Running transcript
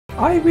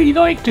I really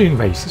like doing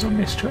races on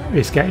this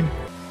game.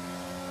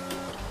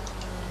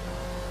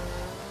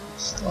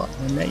 Start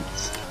my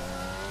mates.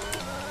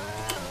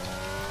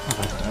 I've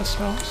had better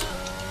starts.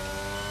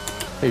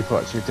 People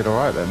actually did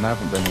alright then, they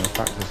haven't been in the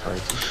practice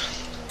races.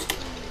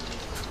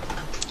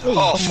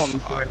 Oh,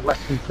 someone going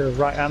left into the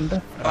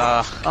right-hander.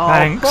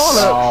 Thanks.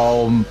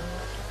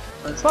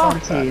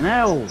 Fucking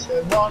hell.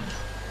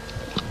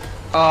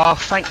 Oh,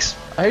 thanks.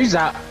 Who's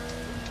that?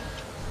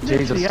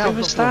 Jesus, Literally who out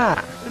was of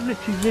that?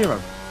 Literally zero.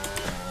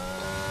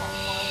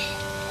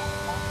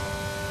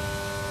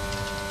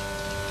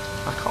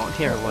 I can't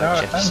hear a No,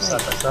 word Jeff that's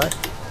says. right.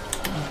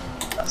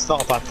 That's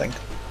not a bad thing.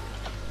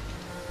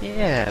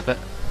 Yeah, but...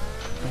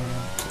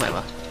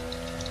 whatever.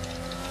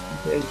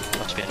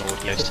 Must be an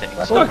audio thing.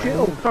 Oh,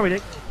 sorry,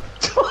 Nick.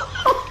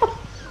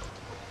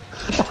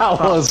 That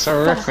was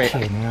horrific.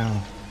 Fucking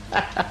hell.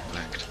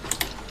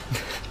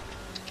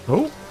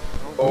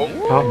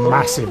 Oh,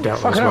 massive delta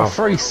as Fucking well. hell,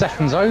 3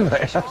 seconds over.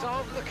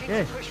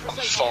 Yeah.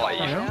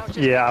 5.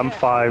 Yeah, I'm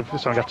 5, so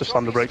I'm going to have to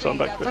slam the brakes on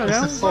back. I'm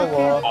Oh,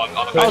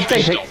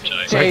 eventually Dick.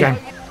 stopped, Great game.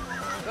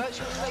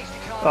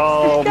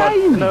 Oh, my,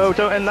 no,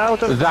 don't end now.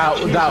 Don't.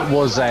 That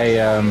was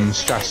a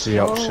strategy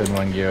option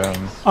when you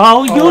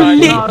Oh, you're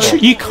literally...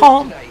 You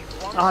can't...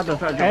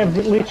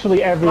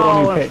 Literally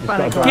everyone who picked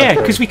just got Yeah,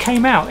 because we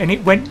came out and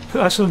it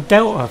put us on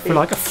delta for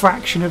like a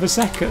fraction of a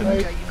second.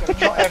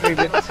 Not every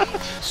bit.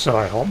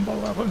 Sorry, Hombo,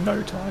 I've got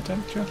no tyre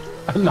temperature.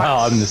 No,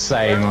 I'm the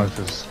same. I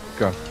just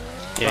gone.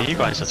 Yeah, you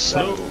guys are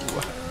slow.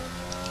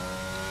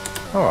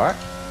 All right.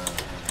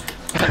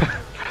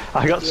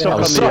 I got stuck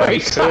on sorry.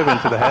 the curve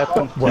into the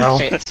hairpin. Well,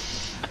 this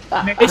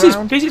has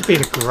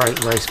been a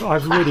great race, but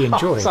I've really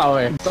enjoyed.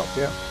 Sorry. Stop,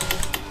 yeah.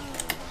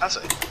 That's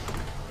it.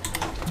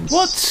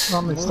 What?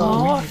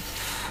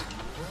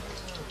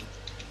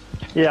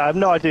 Yeah, I have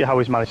no idea how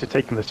he's managed to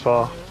take him this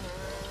far.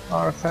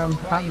 RFM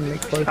and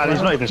Nick both. And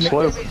he's not even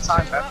slow.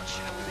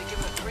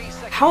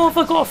 How have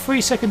I got a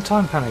 3-second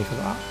time penalty for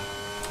that?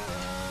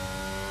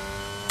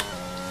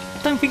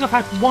 I don't think I've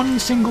had one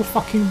single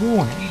fucking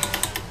warning.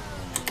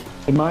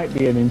 It might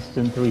be an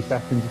instant 3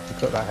 seconds if you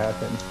cut that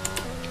hairpin.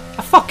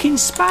 A fucking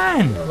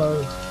span! Hello,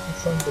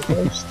 it's on the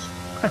ghost.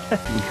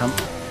 You cunt.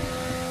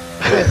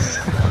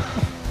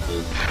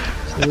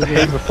 The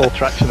aim of full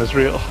traction is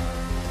real.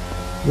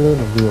 You're in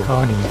a real.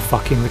 Can't even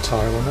fucking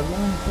retire on the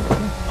line.